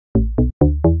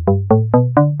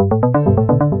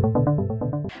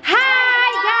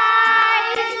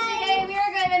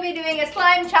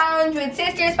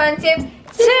FunTube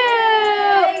 2.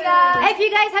 If you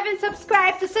guys haven't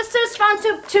subscribed to Sisters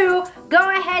FunTube 2, go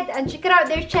ahead and check out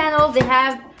their channel. They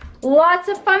have lots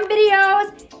of fun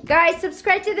videos. Guys,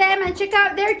 subscribe to them and check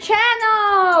out their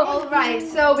channel. Alright,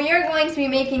 so we are going to be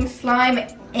making slime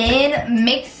in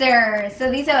mixers.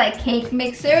 So these are like cake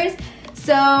mixers.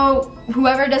 So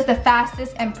whoever does the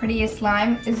fastest and prettiest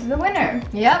slime is the winner.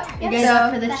 Yep. You guys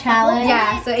up for the challenge?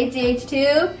 Yeah, so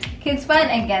HZHtube, Kids Fun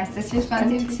against Sisters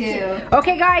FunTube 2.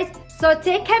 Okay guys, so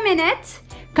take a minute.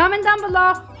 Comment down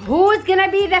below who's gonna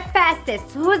be the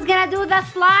fastest. Who's gonna do the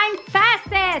slime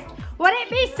fastest? Would it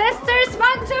be Sisters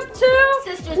FunTube 2?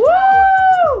 Sisters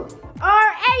Woo!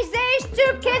 Or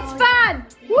HZHtube Kids Fun?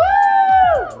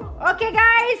 Woo! Okay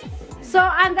guys, so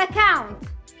on the count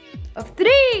of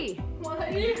 3, 2, 1,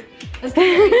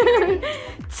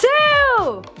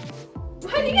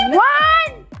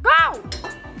 go!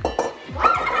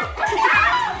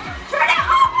 Turn it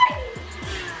open!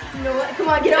 You know what? Come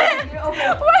on, get open. Get open.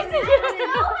 Why did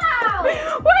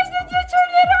you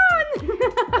turn it on?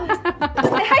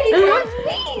 Heidi, come on,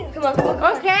 please. Come on, come on.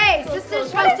 Okay, Sisters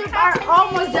FunTube are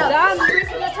almost done. Squeeze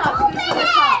from the top. Squeeze from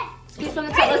the top. Squeeze from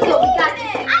the top. Let's go. We got this.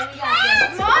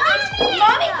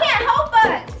 Mommy can't help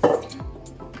us.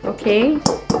 Okay.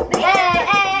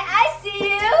 Hey, I see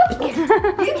you.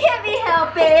 You can't be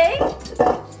helping.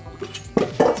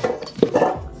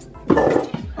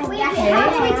 Wait, how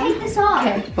do we take this off?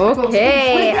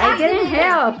 Okay, I didn't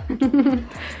help.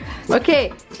 Okay,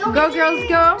 go girls,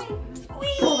 go.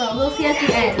 Hold on, we'll see at the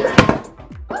end.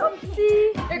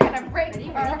 Oopsie. They're gonna break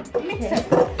our mixer.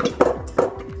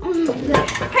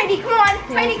 Heidi, come on.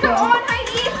 Heidi, come on,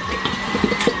 Heidi.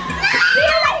 We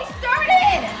already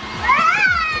started.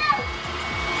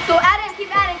 So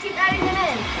keep adding them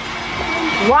in.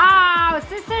 Wow,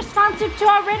 Sisters FunTube 2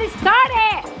 already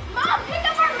started. Mom, pick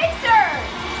up our mixer.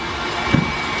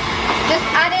 Just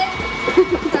add in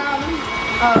some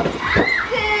of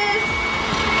this.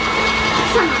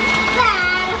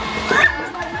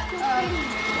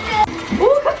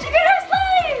 Ooh, come check out our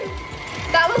slime.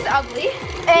 That was ugly.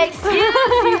 Excuse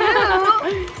you.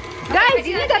 Guys,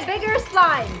 you need a bigger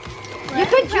slime. You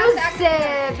could use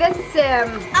this.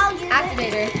 I'll use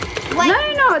Activator.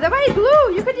 No, the white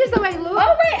glue. You could use the white glue.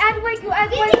 Oh wait, add white glue,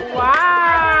 add white glue.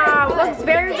 Wow, looks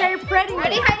very, very pretty.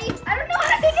 Ready, Heidi? I don't know how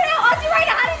to take it out. Auntie, right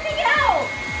now, how do you take it out?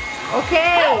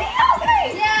 Okay. Okay.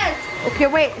 Yes. Okay,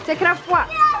 wait. Take it off what?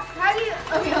 How do you?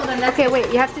 Okay, hold on. That's Okay, wait.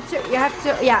 You have to.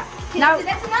 Yeah. Now.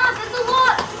 That's enough. That's a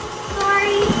lot.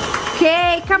 Sorry.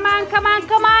 Okay, come on.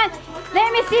 Let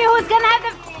me see who's gonna have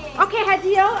the. Okay,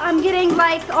 Hadil, I'm getting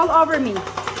like all over me.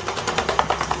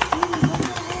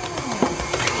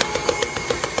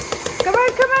 Come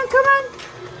on.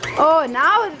 Oh,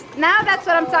 now that's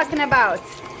what I'm talking about.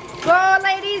 Go,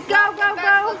 ladies, go.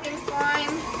 Looking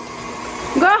slime.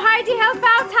 Go, Heidi, help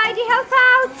out.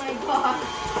 Oh my god.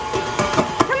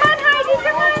 Come on, Heidi,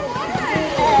 come on.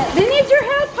 They need your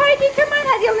help, Heidi. Come on,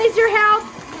 Hadil needs your help.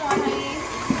 Come on, Heidi.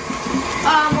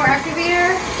 More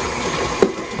activator.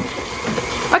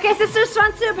 Okay, Sisters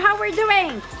FunTube, how we're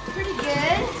doing? Pretty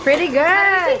good. Pretty How do I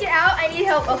good. take it out? I need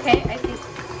help. Okay, I think.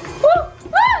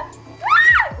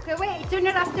 Okay, wait, turn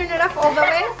it off all the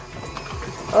way.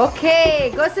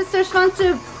 Okay, go Sisters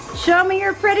FunTube. Show me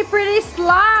your pretty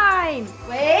slime.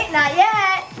 Wait, not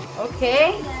yet.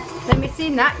 Okay, let me see,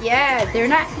 not yet. They're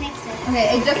not.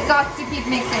 Okay, it just got to keep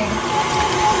mixing.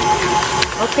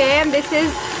 Okay, and this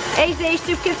is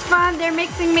HZHtube Kids Fun. They're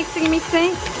mixing.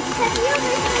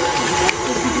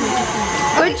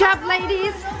 Good job,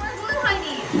 ladies.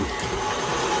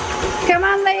 Come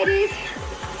on, ladies.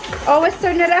 Always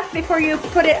turn it off before you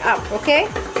put it up, okay?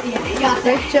 Yeah, you got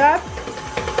Good job.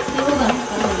 Hold on.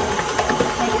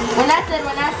 When that's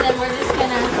done, we're just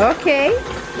gonna... Okay.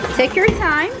 Take your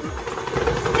time.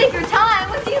 Take your time?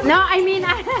 What do you mean? No, I mean,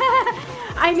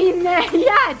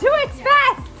 yeah, do it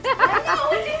fast. I know,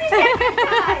 what do you mean take your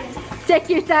time? Take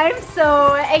your time so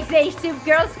HZHtube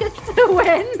girls get to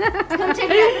win. Come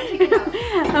check it out.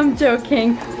 I'm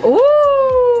joking.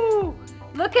 Ooh!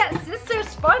 Look at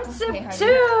Sisters FunTube 2.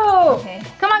 Okay.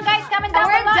 Come on, guys, comment down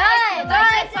We're below.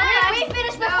 done. We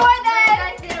finished before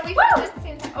then.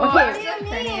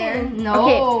 Okay. No,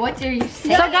 Okay. what are you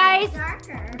saying? So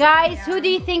guys, who do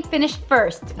you think finished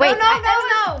first? Wait.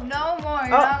 No more.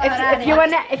 Oh, if you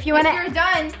wanna. If you're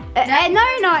done.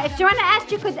 No. If you wanna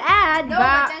add, you could add. No,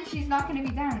 but then she's not gonna be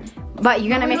done. But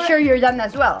you're gonna make sure you're done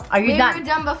as well. Are you done? We were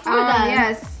done before then.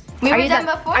 Yes. We were done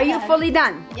before. Are you fully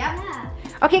done? Yeah.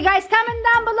 Okay, guys, comment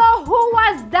down below who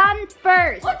was done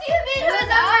first. What do you mean who was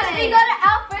done first? We got it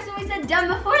out first and we said done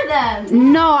before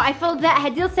them. No, I felt that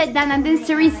Hadil said done and then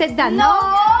Cerise said done. No,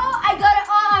 I got it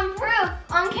all on proof,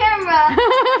 on camera. camera.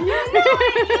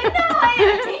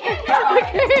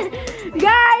 Okay.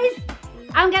 Guys,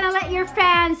 I'm gonna let your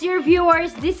fans, your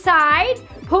viewers decide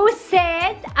who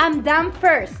said I'm done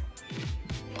first.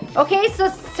 Okay, so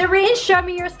Serene, show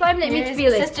me your slime. Let me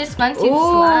feel it. Sister's FunTube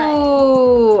slime.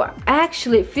 Ooh,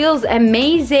 actually, it feels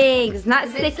amazing. It's not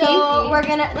sticky. So we're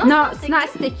gonna It's not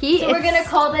sticky. So we're gonna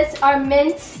call this our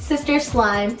mint sister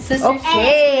slime. Sister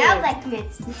Okay. Smells like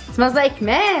mint. Smells like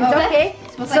mint. Okay.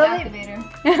 Smells So like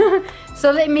activator. So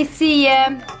let me see,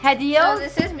 Heidi. So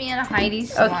this is me and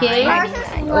Heidi's slime. Okay. Like-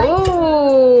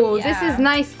 Oh, Yeah. this is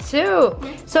nice too.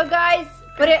 So guys,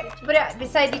 put it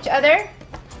beside each other.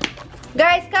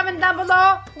 Guys, comment down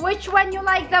below which one you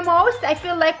like the most. I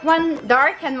feel like one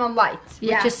dark and one light,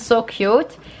 Yeah. which is so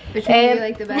cute. Which one do you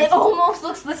like the best? It almost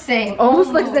looks the same.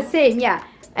 Almost looks the same, yeah.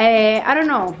 I don't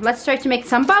know. Let's try to make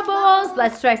some bubbles.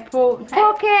 Let's try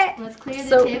poke it. Let's clear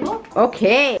the table.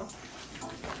 Okay.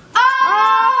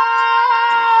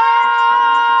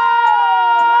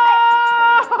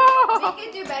 We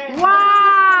could do better than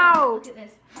Wow! Look at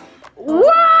this. Wow!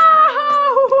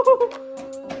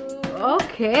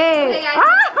 Okay. Okay,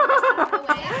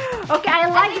 guys. Okay, I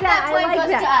like that. I like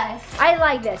that. I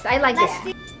like this. I like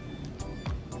this.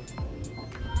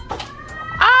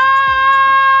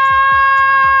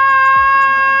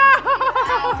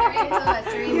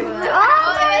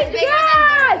 Oh my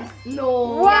God! No.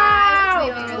 Wow.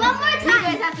 Yeah, it's way bigger than One more theirs. time. You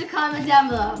guys have to comment down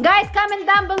below. Guys, comment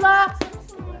down below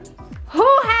who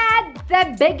had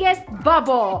the biggest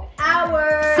bubble.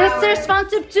 Sisters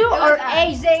FunTube 2 or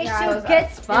HZHtube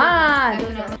Kids Fun.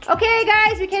 Okay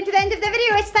guys, we came to the end of the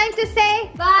video. It's time to say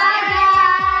Bye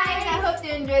guys! I hope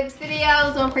you enjoyed this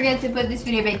video. Don't forget to put this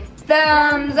video a big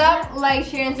thumbs up, like,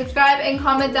 share, and subscribe, and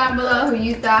comment down below who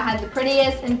you thought had the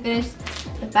prettiest and finished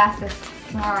the fastest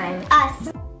slime. Us.